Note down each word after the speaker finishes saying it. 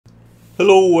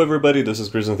Hello everybody, this is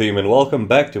Theme and welcome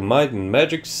back to Might and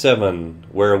Magic 7,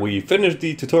 where we finished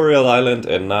the tutorial island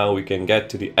and now we can get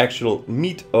to the actual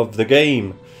meat of the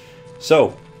game.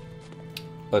 So,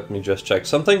 let me just check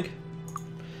something.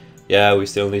 Yeah, we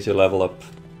still need to level up.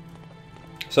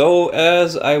 So,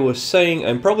 as I was saying,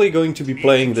 I'm probably going to be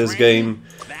playing this game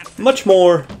much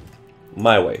more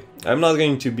my way. I'm not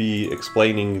going to be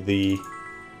explaining the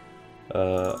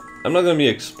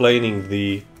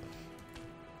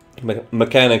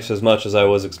mechanics as much as I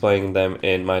was explaining them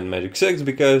in Might and Magic 6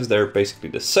 because they're basically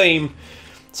the same.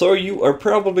 So you are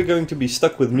probably going to be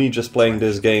stuck with me just playing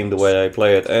this game the way I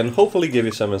play it and hopefully give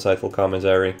you some insightful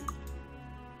commentary.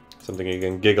 Something you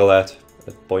can giggle at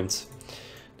points.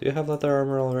 Do you have leather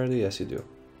armor already? Yes you do.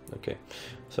 Okay.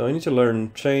 So I need to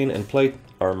learn chain and plate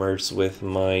armors with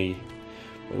my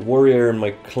warrior and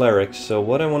my cleric. So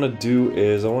what I want to do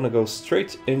is I want to go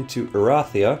straight into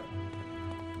Erathia.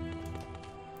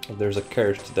 If there's a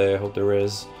carriage today, I hope there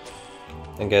is,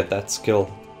 and get that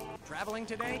skill. Traveling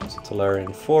today?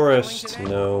 Talarian Forest,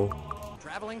 no.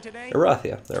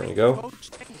 Erathia, there we go.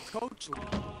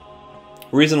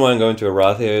 Reason why I'm going to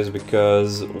Erathia is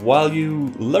because while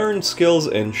you learn skills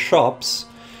in shops,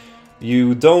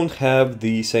 you don't have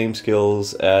the same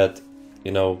skills at,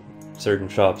 you know, certain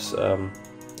shops. I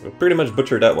pretty much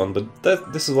butchered that one, but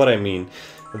this is what I mean.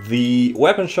 The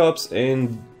weapon shops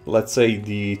in, let's say,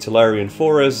 the Talarian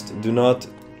Forest do not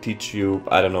teach you,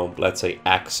 I don't know, let's say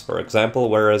axe, for example,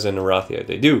 whereas in Erathia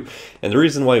they do. And the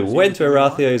reason why we went to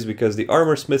Erathia is because the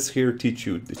armor smiths here teach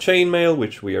you the chainmail,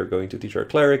 which we are going to teach our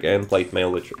cleric, and plate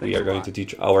mail, which we are going to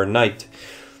teach our knight.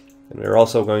 And we're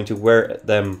also going to wear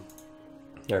them.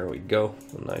 There we go.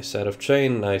 A nice set of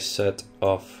chain, nice set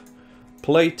of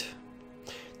plate.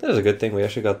 That is a good thing, we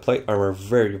actually got plate armor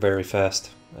very, very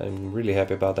fast. I'm really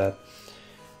happy about that.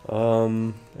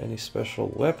 Any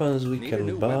special weapons we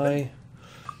can buy?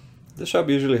 This shop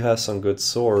usually has some good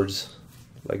swords,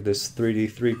 like this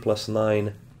 3d3 plus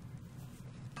 9.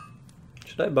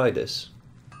 Should I buy this?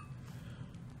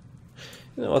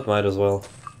 You know what, might as well.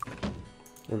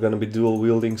 We're gonna be dual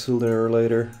wielding sooner or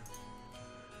later.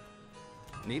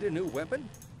 Need a new weapon?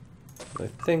 I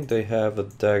think they have a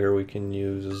dagger we can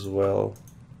use as well.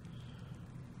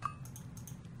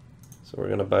 So we're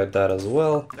gonna buy that as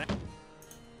well.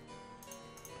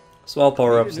 Small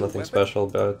power-ups, nothing special,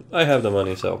 but I have the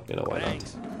money, so, you know, why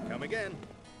not. Come again.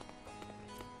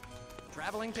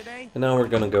 Traveling today? And now we're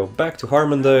gonna go back to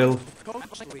Harmondale.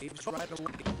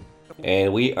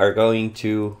 And we are going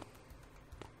to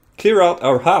clear out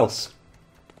our house,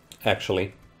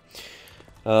 actually.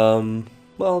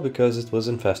 Well, because it was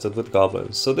infested with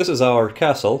goblins. So this is our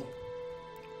castle.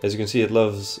 As you can see, it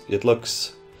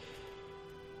looks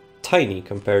tiny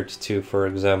compared to, for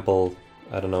example,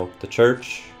 I don't know, the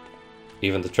church,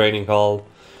 even the training hall.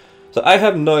 So I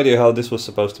have no idea how this was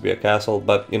supposed to be a castle,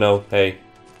 but you know, hey,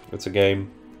 it's a game.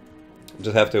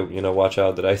 Just have to, you know, watch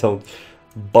out that I don't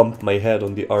bump my head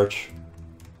on the arch.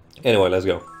 Anyway, let's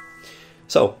go.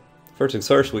 So, first things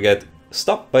first, we get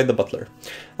stopped by the butler.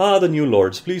 Ah, the new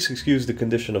lords, please excuse the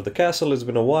condition of the castle. It's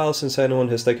been a while since anyone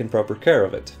has taken proper care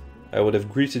of it. I would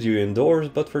have greeted you indoors,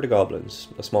 but for the goblins.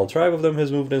 A small tribe of them has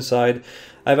moved inside.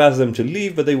 I've asked them to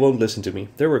leave, but they won't listen to me.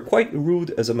 They were quite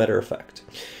rude, as a matter of fact.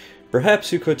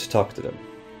 Perhaps you could talk to them.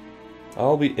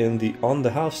 I'll be in the On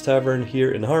the House Tavern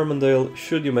here in Harmondale,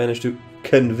 should you manage to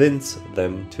convince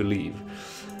them to leave.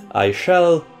 I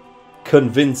shall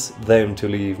convince them to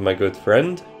leave, my good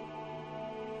friend.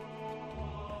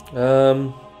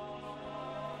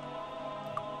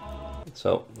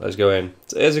 So let's go in.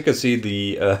 So, as you can see,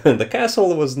 the the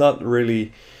castle was not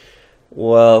really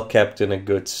well kept in a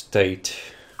good state.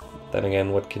 Then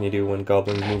again, what can you do when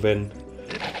goblins move in?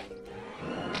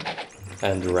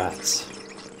 And rats.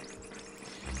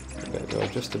 I'm gonna go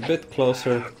just a bit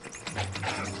closer.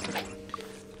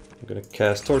 I'm gonna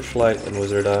cast Torchlight and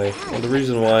Wizard Eye. And the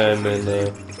reason why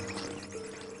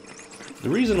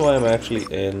I'm actually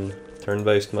in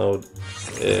turn-based mode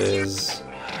is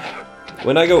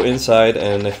when I go inside,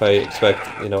 and if I expect,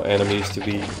 you know, enemies to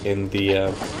be in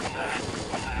the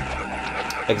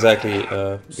exactly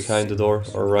behind the door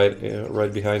or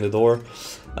right behind the door,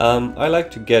 I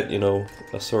like to get, you know,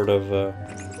 a sort of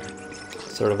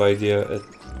idea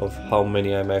of how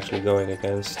many I'm actually going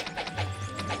against.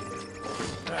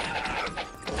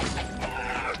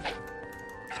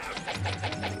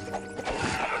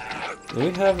 We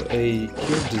have a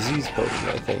cure disease potion,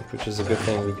 I think, which is a good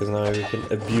thing because now we can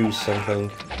abuse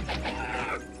something.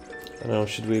 I don't know,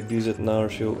 should we abuse it now or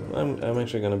should... I'm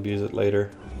actually gonna abuse it later.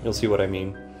 You'll see what I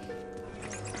mean.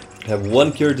 I have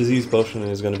one cure disease potion and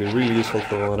it's gonna be really useful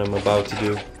for what I'm about to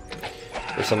do.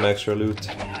 For some extra loot.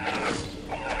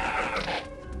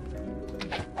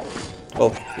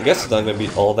 Well, I guess it's not gonna be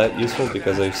all that useful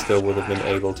because I still would have been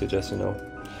able to just, you know,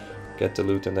 get the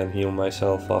loot and then heal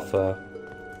myself off ooh,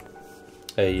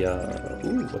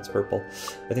 what's purple?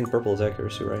 I think purple is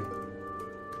accuracy, right?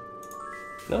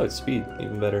 No, it's speed,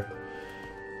 even better.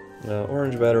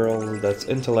 Orange barrel, that's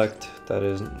intellect. That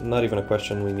is not even a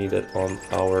question, we need it on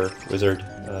our wizard.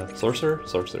 Sorcerer?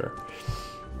 Sorcerer.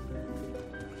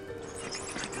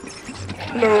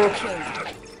 No!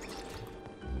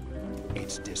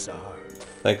 It's disarmed.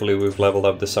 Thankfully we've leveled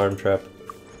up disarm trap.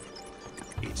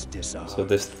 It's disarmed. So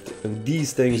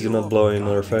these things do not blow in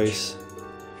our face.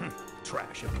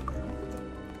 Trash.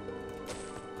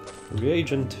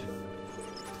 Reagent.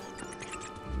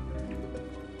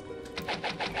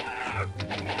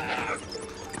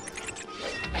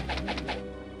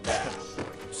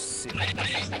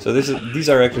 So these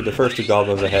are actually the first two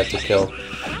goblins I had to kill.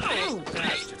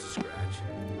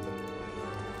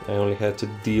 I only had to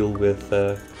deal with,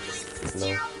 you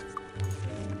know,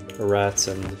 rats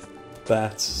and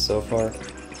bats so far.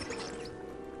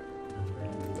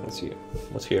 Let's see,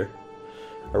 what's here?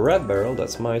 A rat barrel,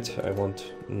 that's might. I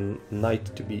want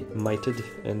knight to be mighted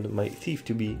and my thief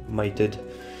to be mighted.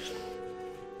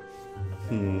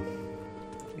 The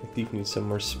thief needs some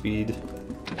more speed.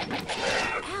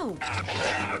 Ow.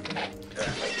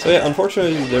 So yeah,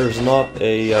 unfortunately there's not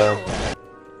a...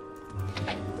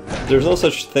 there's no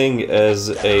such thing as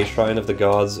a Shrine of the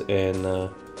Gods in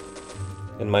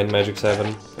Might and Magic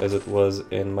 7 as it was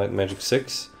in Might and Magic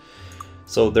 6.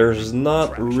 So there's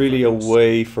not really a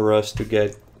way for us to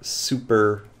get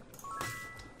super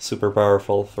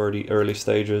powerful for the early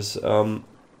stages.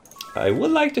 I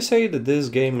would like to say that this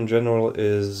game in general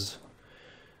is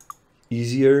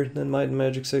easier than Might and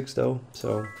Magic 6 though,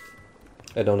 so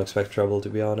I don't expect trouble, to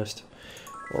be honest.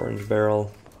 Orange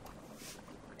barrel.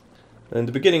 In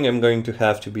the beginning I'm going to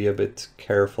have to be a bit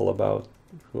careful about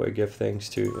who I give things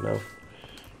to, you know.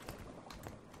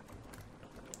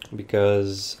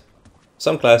 Because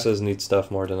some classes need stuff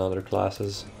more than other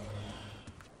classes.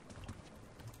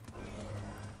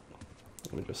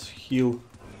 Let me just heal.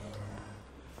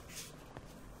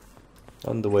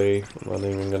 On the way, I'm not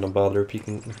even gonna bother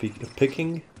picking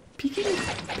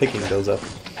those up.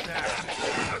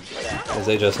 Because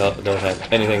they just don't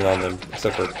have anything on them,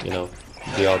 except for, you know,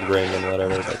 the odd grain and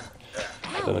whatever, but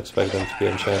I don't expect them to be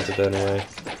enchanted anyway.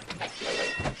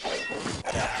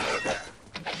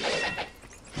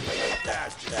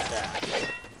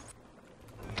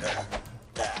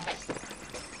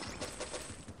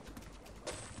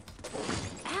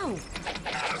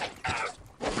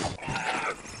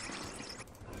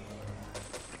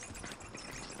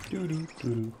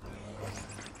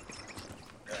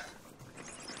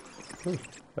 Oh,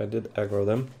 I did aggro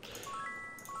them.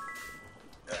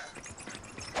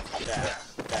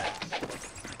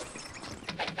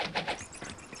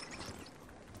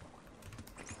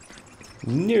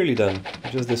 Nearly done.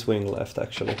 Just this wing left,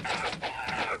 actually.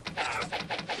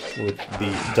 With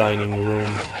the dining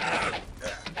room.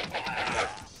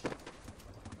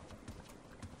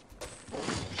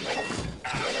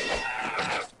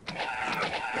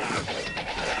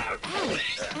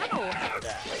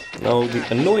 Now, the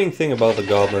annoying thing about the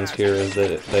goblins here is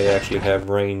that they actually have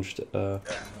ranged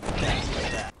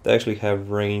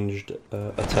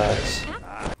attacks.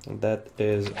 And that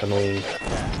is annoying.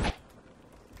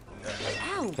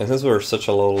 And since we're such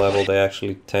a low level, they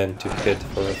actually tend to hit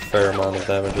for a fair amount of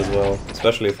damage as well.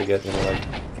 Especially if we get, you know, like,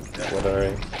 what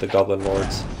are the goblin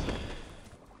lords.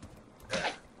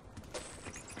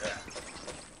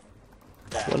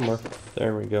 One more.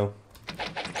 There we go.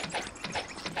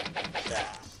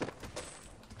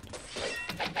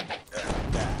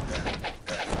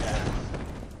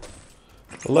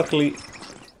 Luckily,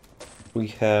 we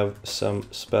have some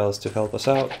spells to help us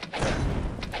out.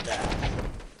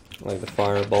 Like the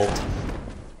firebolt.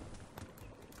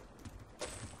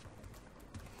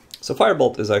 So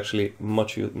firebolt is actually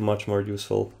much more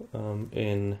useful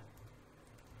in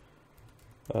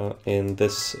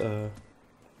this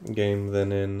game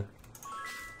than in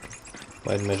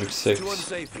Might and Magic 6.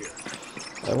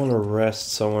 I want to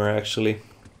rest somewhere actually.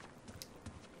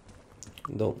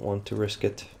 Don't want to risk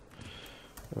it.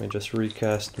 Let me just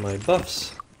recast my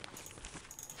buffs.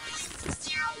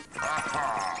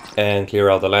 And clear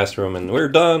out the last room and we're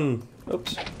done!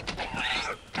 Oops.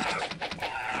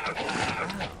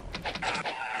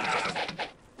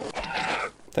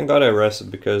 Thank God I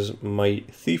rested because my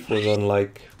thief was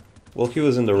unlike... Well, he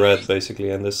was in the red basically,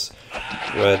 and this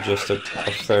red just took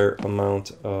a fair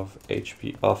amount of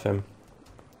HP off him.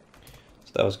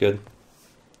 So that was good.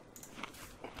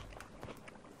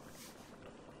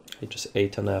 He just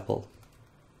ate an apple.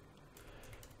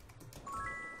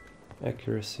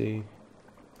 Accuracy.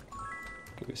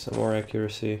 Give you some more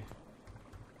accuracy.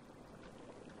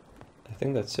 I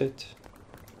think that's it.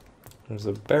 There's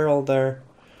a barrel there.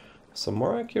 Some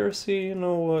more accuracy. You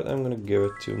know what? I'm gonna give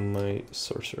it to my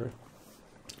sorcerer.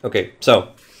 Okay,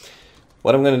 so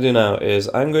what I'm gonna do now is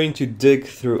I'm going to dig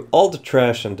through all the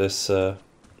trash in this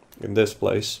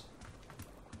place,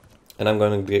 and I'm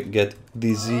gonna get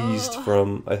diseased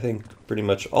from, I think, pretty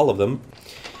much all of them.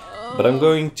 But I'm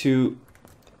going to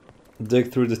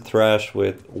dig through the trash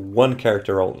with one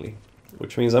character only,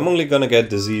 which means I'm only gonna get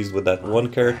diseased with that one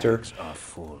character.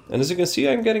 And as you can see,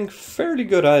 I'm getting fairly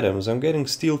good items. I'm getting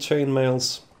steel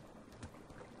chainmails.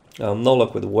 No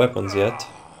luck with weapons yet.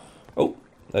 Oh,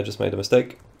 I just made a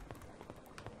mistake.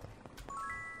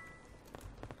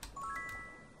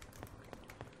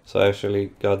 So I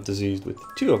actually got diseased with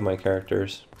 2 of my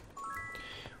characters,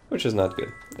 which is not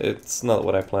good. It's not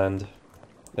what I planned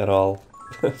at all,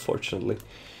 fortunately.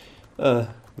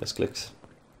 Misclicks.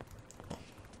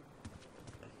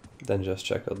 Then just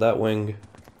check out that wing.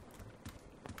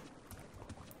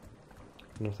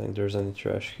 I don't think there's any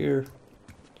trash here.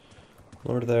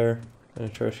 Nor there. Any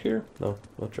trash here? No,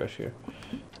 no trash here.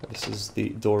 This is the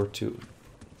door to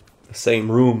the same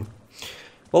room.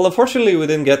 Well, unfortunately we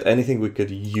didn't get anything we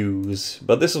could use,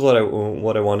 but this is what I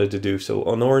wanted to do. So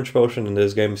an orange potion in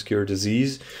this game is cure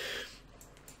disease,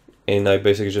 and I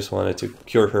basically just wanted to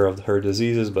cure her of her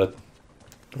diseases, but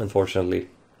unfortunately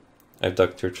I've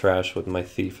dug through trash with my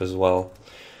thief as well.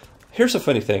 Here's a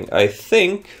funny thing. I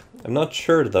think, I'm not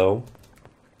sure though,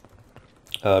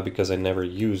 because I never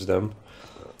used them,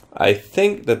 I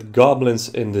think that goblins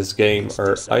in this game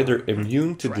are either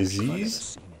immune to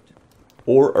disease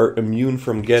or are immune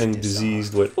from getting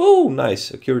diseased with... Oh,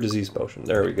 nice! A cure disease potion.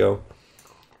 There we go.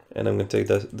 And I'm going to take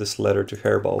this letter to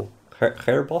Hairball.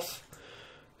 Hairball.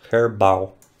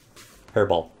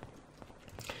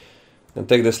 And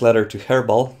take this letter to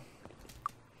Hairball.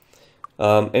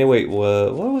 Anyway,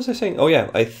 what was I saying? Oh yeah,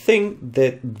 I think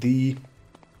that the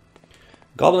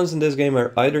goblins in this game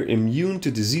are either immune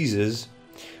to diseases,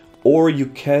 or you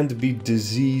can't be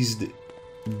diseased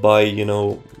by, you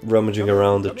know, rummaging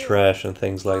around the trash and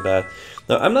things like that.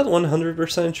 Now, I'm not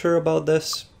 100% sure about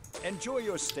this, Enjoy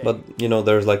your stay. but, you know,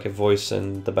 there's like a voice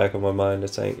in the back of my mind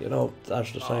that's saying, you know,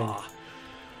 that's the thing.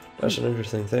 That's an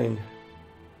interesting thing.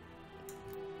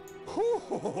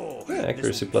 Yeah,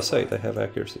 accuracy +8. I have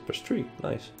accuracy +3.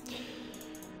 Nice.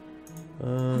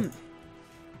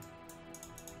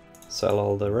 Sell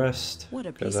all the rest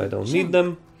because I don't need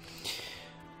them.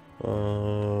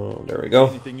 There we go.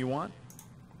 Anything you want?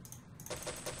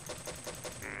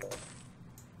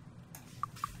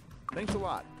 Thanks a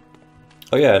lot.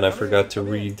 Oh yeah, and I forgot to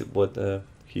read what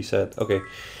he said. Okay.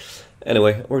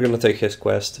 Anyway, we're gonna take his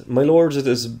quest. My lords,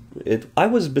 I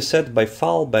was beset by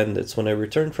foul bandits when I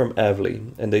returned from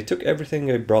Avley, and they took everything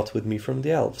I brought with me from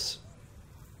the elves.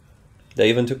 They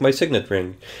even took my signet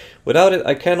ring. Without it,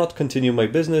 I cannot continue my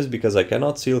business because I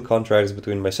cannot seal contracts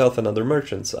between myself and other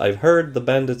merchants. I've heard the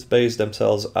bandits base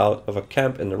themselves out of a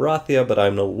camp in Arathia, but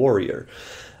I'm no warrior.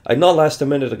 I'd not last a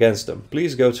minute against them.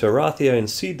 Please go to Arathia and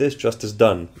see this justice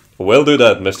done. We'll do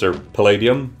that, Mr.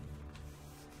 Palladium.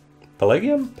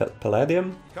 Palladium?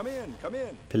 Palladium? Come in, come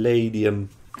in. Palladium.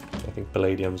 I think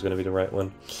Palladium is going to be the right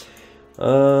one.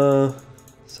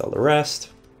 Sell the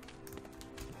rest.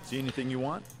 See anything you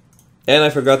want? And I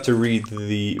forgot to read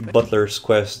the butler's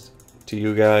quest to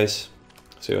you guys,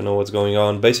 so you know what's going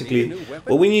on. Basically,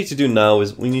 what we need to do now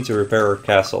is we need to repair our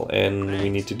castle, and we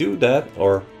need to do that,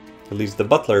 or at least the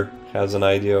butler has an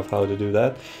idea of how to do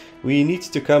that. We need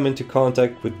to come into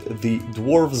contact with the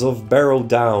dwarves of Barrow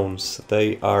Downs.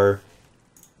 They are,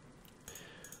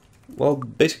 well,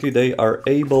 basically they are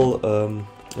able,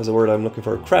 is the word I'm looking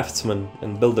for, craftsmen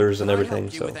and builders and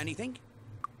everything, so...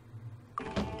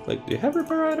 Like, do you have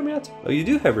repair item yet? Oh, you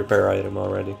do have repair item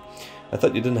already. I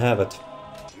thought you didn't have it.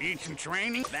 Need some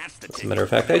training? As a matter of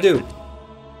fact, I do.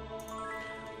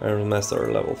 Iron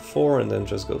Master level 4, and then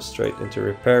just go straight into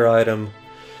repair item.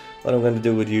 What I'm going to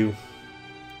do with you?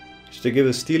 Should I give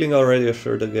a stealing already, or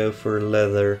should I go for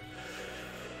leather?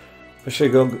 I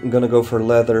should gonna go for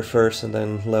leather first, and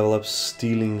then level up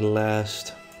stealing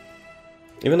last.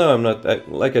 Even though I'm not,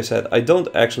 like I said, I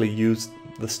don't actually use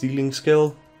the stealing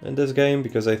skill in this game,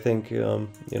 because I think, you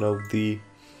know, the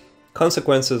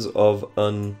consequences of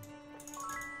an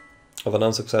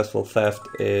unsuccessful theft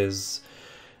is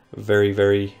very,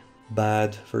 very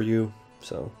bad for you.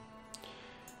 So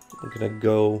I'm gonna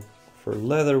go for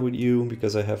leather with you,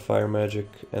 because I have fire magic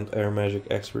and air magic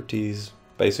expertise,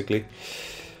 basically.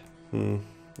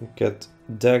 Get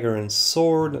dagger and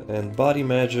sword and body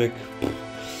magic.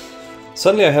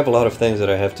 Suddenly I have a lot of things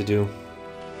that I have to do.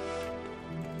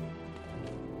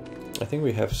 I think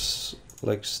we have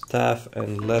like staff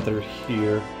and leather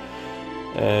here,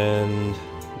 and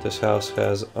this house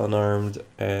has unarmed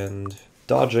and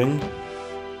dodging.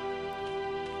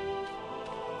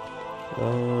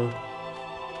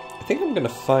 I think I'm gonna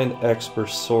find expert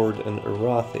sword in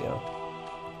Erathia.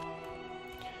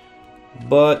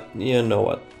 But you know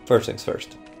what? First things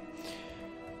first.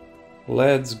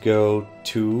 Let's go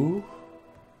to...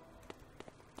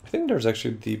 I think there's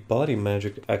actually the body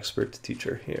magic expert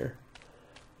teacher here.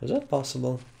 Is that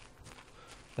possible?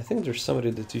 I think there's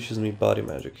somebody that teaches me body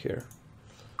magic here.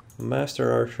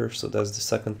 Master Archer, so that's the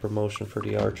second promotion for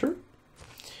the archer.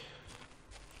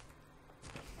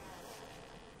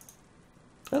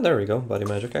 And there we go, body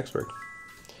magic expert.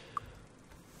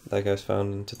 That guy's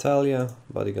found in Tatalia,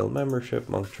 body guild membership,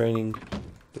 monk training.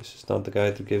 This is not the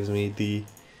guy that gives me the...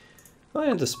 Oh,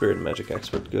 and the spirit magic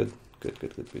expert, good.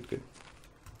 Good.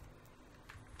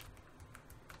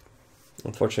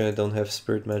 Unfortunately, I don't have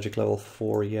spirit magic level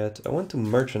 4 yet. I went to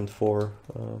merchant 4,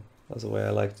 that's the way I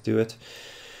like to do it.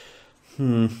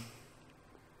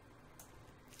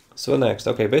 So next,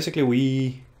 okay, basically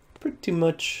we pretty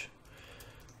much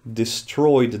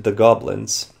destroyed the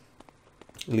goblins,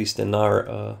 at least in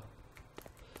our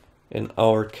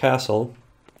castle.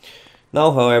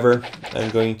 Now, however, I'm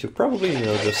going to probably, you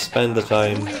know, just spend the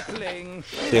time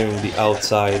clearing the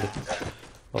outside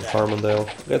of Harmondale.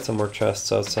 Get some more chests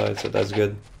outside, so that's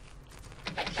good.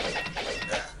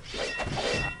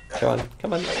 Come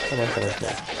on.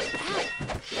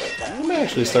 I may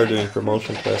actually start doing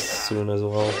promotion quests soon as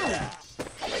well.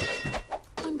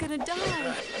 I'm gonna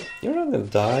die. You're not gonna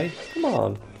die. Come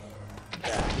on.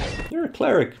 You're a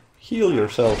cleric. Heal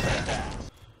yourself.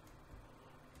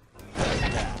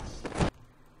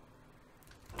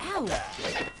 Ow!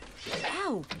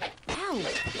 Ow! Ow!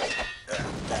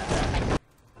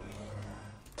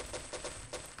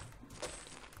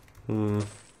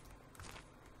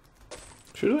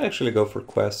 Should we actually go for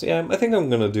quests? Yeah, I think I'm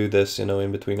gonna do this, you know,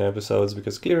 in between episodes,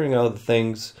 because clearing out the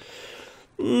things,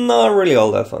 not really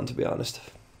all that fun, to be honest.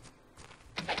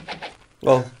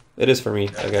 Well, it is for me,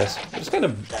 I guess. It's kind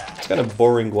of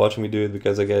boring watching me do it,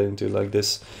 because I get into like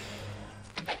this,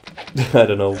 I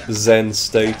don't know, zen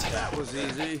state. That was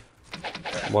easy.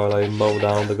 While I mow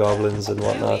down the goblins and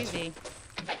whatnot.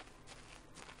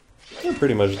 They're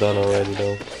pretty much done already,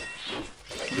 though.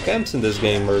 The camps in this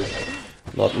game are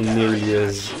not nearly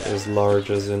as large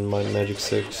as in my Magic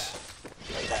 6.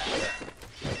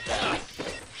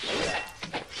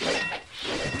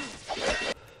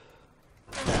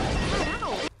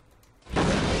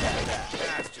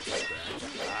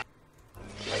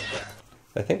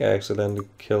 I think I accidentally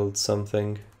killed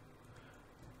something.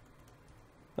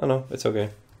 Oh no, it's okay.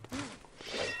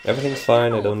 Everything's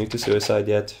fine, I don't need to suicide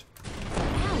yet.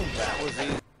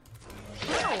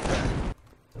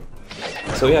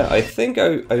 So yeah, I think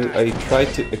I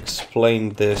tried to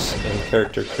explain this in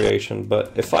character creation,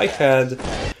 but if I had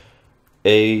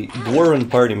a dwarven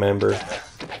party member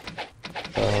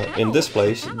in this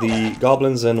place, the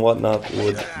goblins and whatnot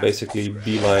would basically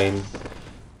beeline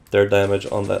their damage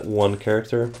on that one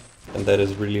character, and that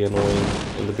is really annoying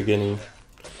in the beginning.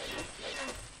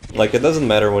 Like, it doesn't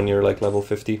matter when you're like level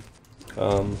 50,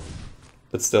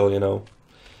 but still, you know,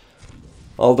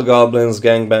 all the goblins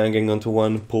gangbanging onto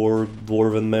one poor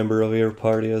dwarven member of your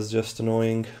party is just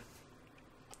annoying.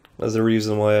 That's the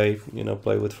reason why I, you know,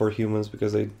 play with 4 humans,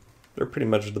 because they're pretty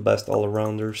much the best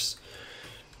all-arounders.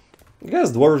 I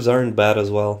guess dwarves aren't bad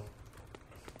as well,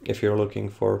 if you're looking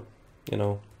for, you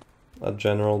know, a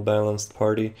general balanced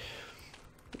party.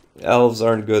 Elves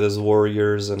aren't good as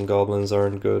warriors, and goblins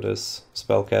aren't good as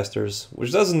spellcasters,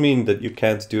 which doesn't mean that you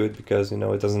can't do it, because, you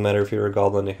know, it doesn't matter if you're a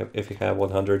goblin if you have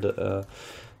 100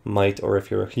 might, or if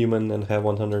you're a human and have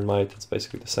 100 might. It's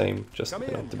basically the same, just,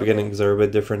 you know, the beginnings are a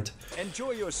bit different.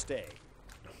 Enjoy your stay.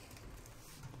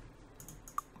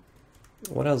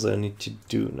 What else do I need to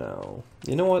do now?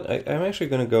 You know what, I'm actually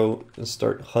gonna go and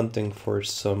start hunting for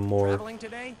some more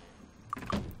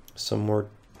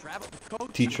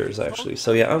teachers, actually.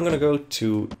 So yeah, I'm gonna go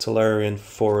to Talarian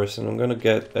Forest, and I'm gonna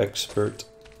get expert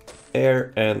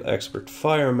air and expert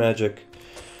fire magic,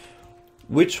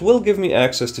 which will give me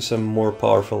access to some more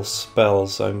powerful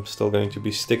spells. I'm still going to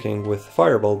be sticking with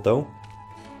Firebolt though,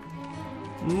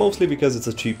 mostly because it's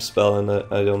a cheap spell and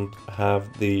I don't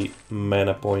have the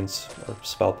mana points, or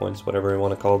spell points, whatever you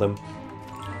want to call them,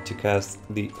 to cast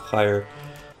the higher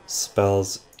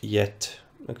spells yet.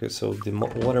 Okay, so the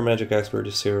water magic expert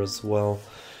is here as well.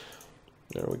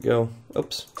 There we go.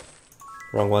 Oops,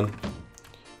 wrong one.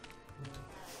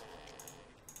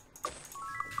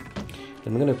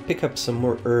 I'm gonna pick up some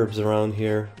more herbs around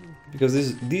here, Because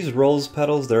these rose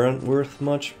petals, they aren't worth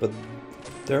much, but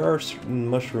there are certain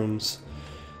mushrooms,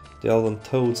 the elven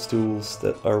toadstools,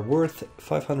 that are worth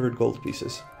 500 gold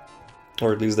pieces.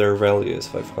 Or at least their value is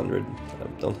 500.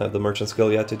 I don't have the merchant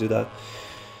skill yet to do that.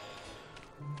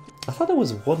 I thought there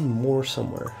was one more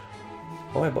somewhere.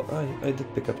 Oh, I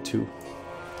did pick up 2.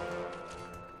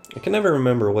 I can never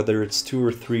remember whether it's 2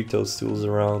 or 3 toadstools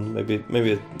around.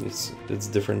 Maybe it's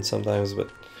different sometimes, but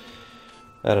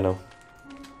I don't know.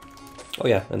 Oh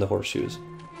yeah, and the horseshoes.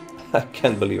 I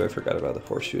can't believe I forgot about the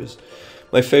horseshoes.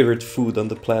 My favorite food on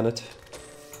the planet.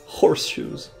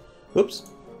 Horseshoes. Whoops.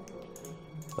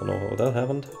 I don't know how that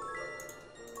happened.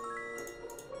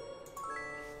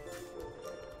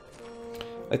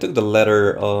 I took the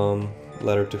letter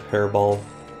to Hairball,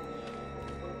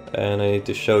 and I need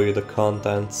to show you the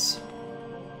contents.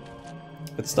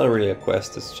 It's not really a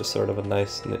quest, it's just sort of a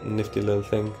nice nifty little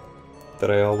thing that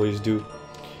I always do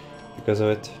because of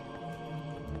it.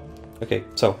 Okay,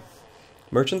 so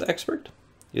merchant expert,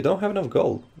 you don't have enough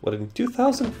gold. What, in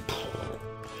 2000?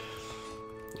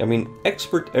 I mean,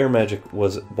 expert air magic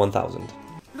was 1000.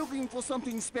 Looking for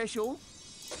something special?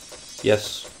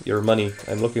 Yes, your money.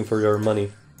 I'm looking for your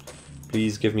money.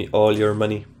 Please give me all your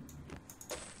money.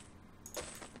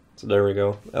 So there we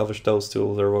go. Elvish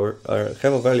toadstools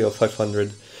have a value of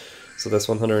 500. So that's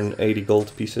 180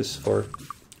 gold pieces for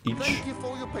each. Thank you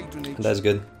for your patronage. And that's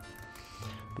good.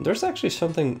 There's actually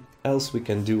something else we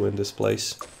can do in this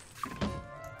place.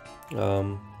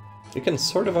 We can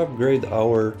sort of upgrade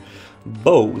our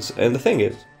bows, and the thing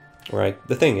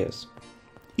is,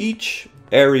 each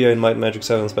area in Might and Magic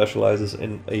 7 specializes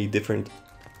in a different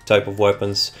type of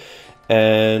weapons,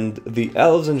 and the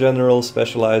elves in general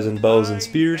specialize in bows and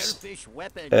spears,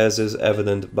 as is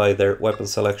evident by their weapon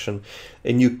selection.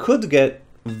 And you could get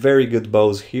very good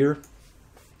bows here,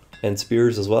 and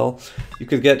spears as well. You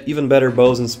could get even better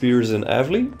bows and spears in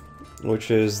Avli,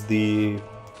 which is the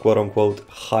quote-unquote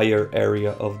higher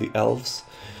area of the elves.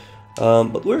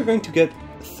 But we're going to get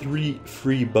 3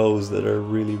 free bows that are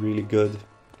really, really good.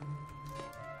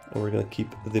 And we're going to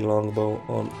keep the longbow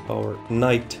on our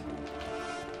knight.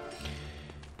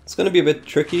 It's going to be a bit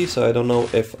tricky, so I don't know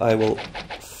if I will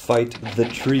fight the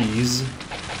trees.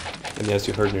 And yes,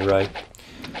 you heard me right.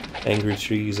 Angry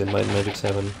trees in Might and Magic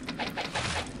 7.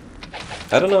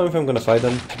 I don't know if I'm gonna fight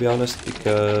them, to be honest,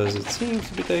 because it seems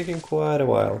to be taking quite a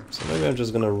while. So maybe I'm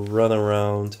just gonna run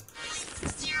around.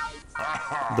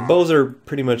 The bows are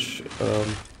pretty much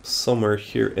somewhere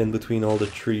here in between all the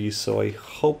trees, so I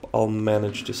hope I'll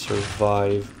manage to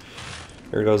survive.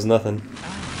 Here goes nothing.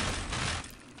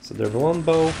 So there's one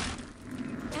bow.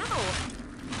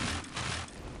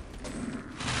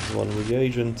 There's one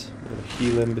reagent. I'm gonna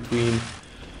heal in between.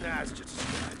 That's just a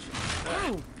scratch.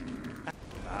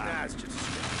 That's just a scratch.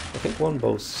 I think one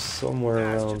bow's somewhere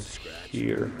around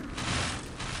here.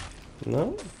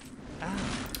 No?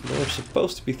 There are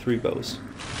supposed to be 3 bows.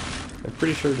 I'm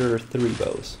pretty sure there are 3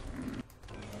 bows.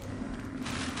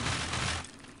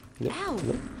 Nope.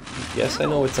 Nope. Yes, I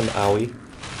know it's an owie.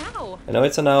 I know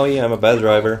it's an owie, I'm a bad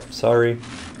driver. Sorry.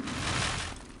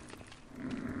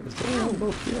 Is there one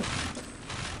bow here?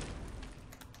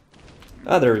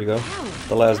 Ah, there we go.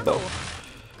 The last bow.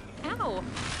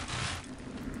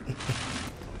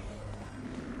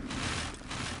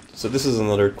 So this is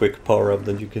another quick power-up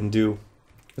that you can do.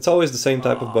 It's always the same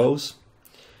type of bows.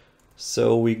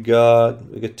 So we got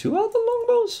 2 elven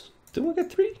longbows? Did we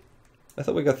get 3? I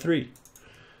thought we got 3.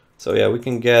 So yeah, you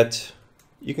can get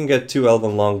 2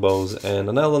 elven longbows, and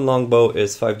an elven longbow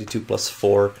is 5d2 plus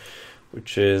 4,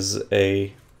 which is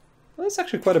well, it's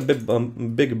actually quite a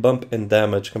big bump in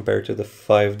damage compared to the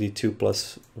 5d2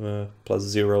 plus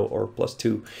 0 or plus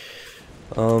 2.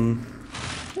 Let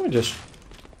me just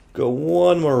go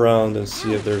one more round and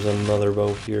see if there's another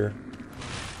bow here.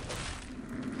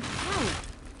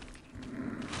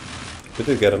 We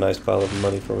did get a nice pile of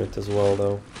money from it as well,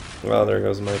 though. Well, there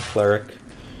goes my cleric,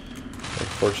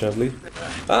 unfortunately.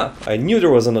 Ah, I knew there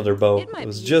was another bow. It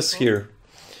was just here.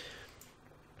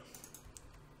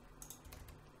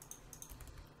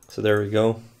 So there we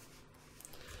go.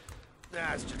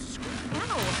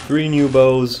 3 new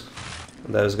bows.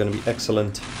 And that is going to be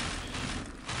excellent.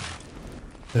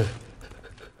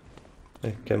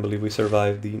 I can't believe we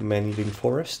survived the man-eating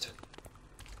forest.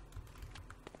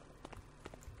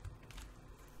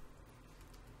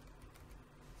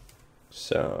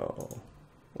 So,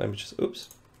 let me just, oops.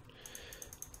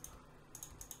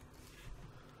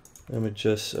 Let me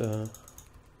just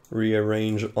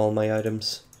rearrange all my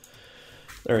items.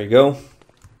 There we go.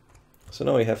 So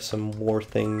now we have some more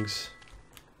things.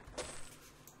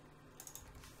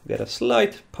 get a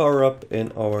slight power up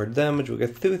in our damage. We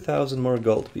get 2,000 more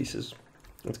gold pieces.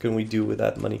 What can we do with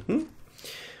that money?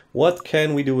 What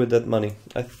can we do with that money?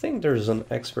 I think there's an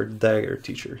expert dagger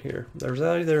teacher here. There's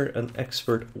either an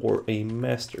expert or a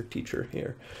master teacher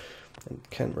here. I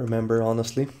can't remember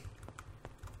honestly.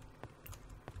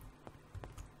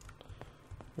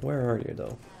 Where are you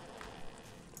though?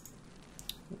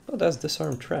 Oh, that's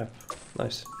disarm trap.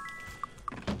 Nice.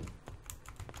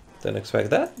 Didn't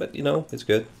expect that, but you know, it's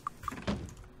good.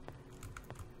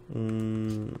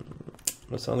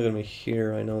 It's not gonna be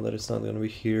here. I know that it's not gonna be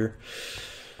here.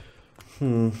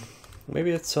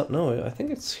 Maybe it's no. I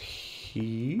think it's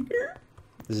here.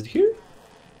 Is it here?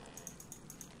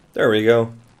 There we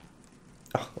go.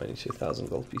 Oh, I need 2,000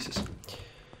 gold pieces.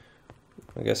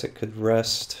 I guess I could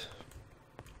rest.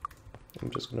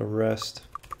 I'm just gonna rest.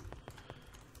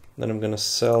 Then I'm gonna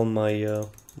sell my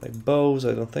my bows.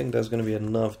 I don't think that's gonna be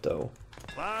enough though.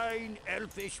 Fine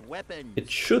elfish weapons. It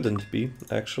shouldn't be,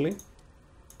 actually.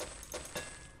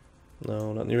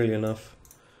 No, not nearly enough.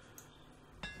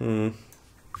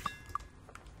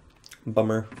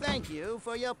 Bummer. Thank you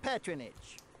for your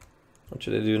patronage. What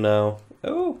should I do now?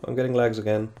 Oh, I'm getting lags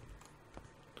again.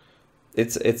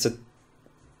 It's a...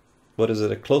 What is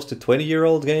it? A close to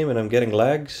 20-year-old game and I'm getting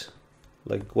lags?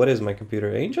 Like, what is my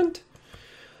computer? Ancient?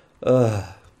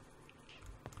 But,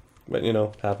 you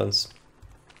know, it happens.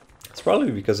 It's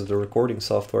probably because of the recording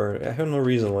software. I have no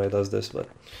reason why it does this, but...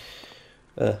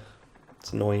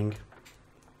 it's annoying.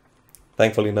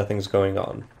 Thankfully, nothing's going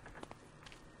on.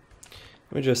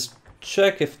 Let me just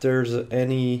check if there's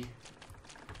any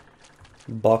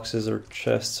boxes or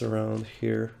chests around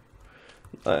here.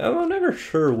 I'm never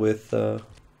sure with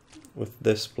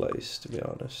this place, to be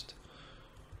honest.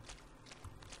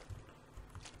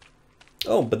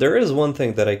 Oh, but there is one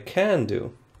thing that I can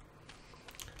do.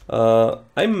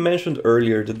 I mentioned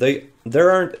earlier that there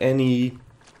aren't any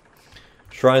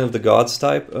Shrine of the Gods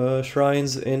type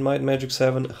shrines in Might and Magic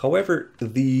 7. However,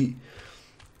 the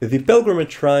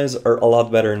pilgrimage shrines are a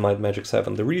lot better in Might and Magic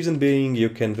 7. The reason being, you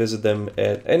can visit them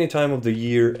at any time of the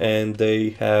year, and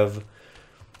they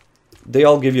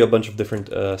all give you a bunch of different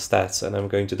stats, and I'm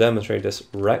going to demonstrate this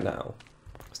right now.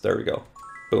 So there we go.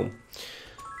 Boom.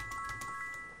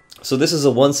 So this is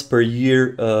a once per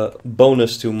year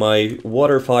bonus to my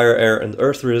water, fire, air, and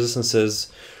earth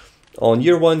resistances. On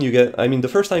year 1 you get, I mean the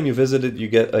first time you visit it you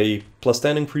get a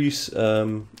 +10 increase.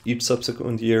 Each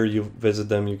subsequent year you visit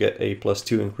them you get a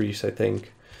 +2 increase, I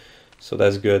think. So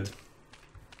that's good.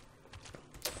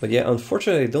 But yeah,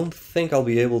 unfortunately I don't think I'll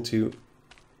be able to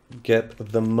get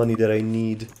the money that I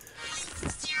need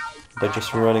by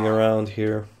just running around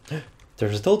here.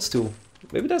 There's a toadstool.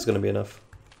 Maybe that's gonna be enough.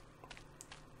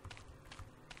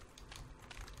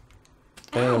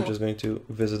 And I'm just going to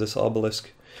visit this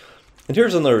obelisk. And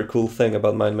here's another cool thing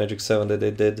about Might and Magic 7 that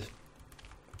they did.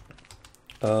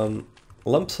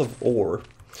 Lumps of ore.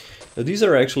 Now these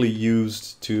are actually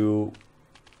used to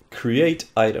create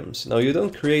items. Now you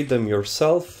don't create them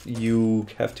yourself, you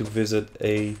have to visit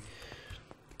an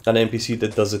NPC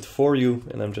that does it for you.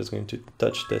 And I'm just going to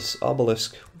touch this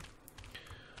obelisk.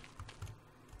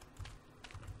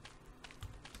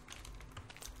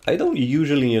 I don't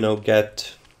usually, you know,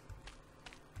 get...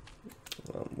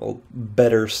 well,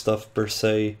 better stuff per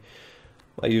se.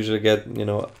 I usually get, you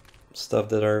know, stuff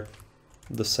that are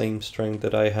the same strength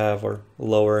that I have or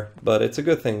lower, but it's a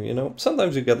good thing, you know.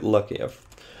 Sometimes you get lucky off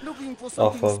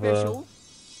of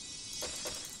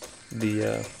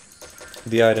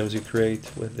the items you create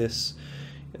with this.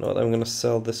 You know what, I'm gonna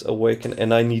sell this awaken,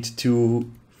 and I need 2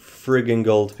 friggin'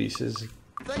 gold pieces.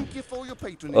 Thank you for your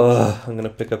patronage. I'm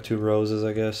gonna pick up 2 roses,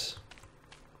 I guess.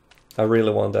 I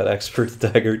really want that expert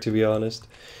dagger, to be honest.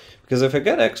 Because if I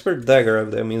get expert dagger,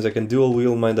 that means I can dual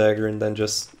wield my dagger, and then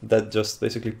that just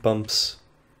basically pumps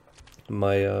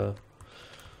my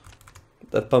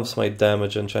my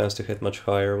damage and chance to hit much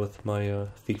higher with my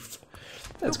thief.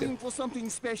 That's good. For something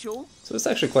special. So it's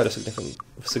actually quite a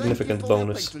significant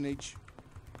bonus. Patronage.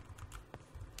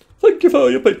 Thank you for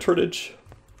your patronage.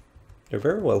 You're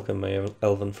very welcome, my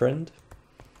elven friend.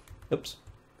 Oops.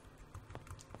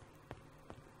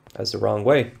 That's the wrong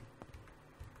way.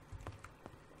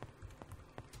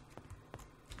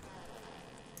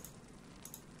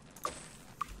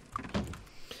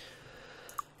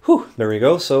 Whew, there we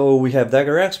go. So we have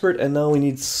Dagger Expert, and now we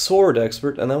need Sword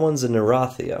Expert, and that one's in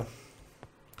Arathia.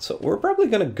 So we're probably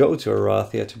gonna go to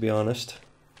Arathia, to be honest.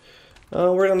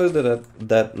 We're gonna do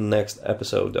that next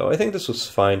episode, though. I think this was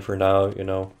fine for now, you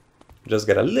know. Just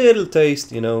get a little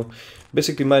taste, you know.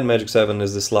 Basically, Might and Magic 7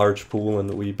 is this large pool,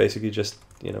 and we basically just,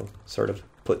 you know, sort of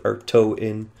put our toe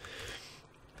in.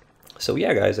 So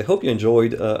yeah, guys, I hope you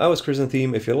enjoyed. I was Chris and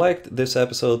Team. If you liked this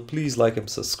episode, please like and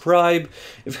subscribe.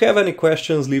 If you have any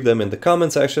questions, leave them in the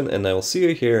comment section, and I will see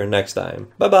you here next time.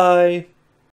 Bye bye!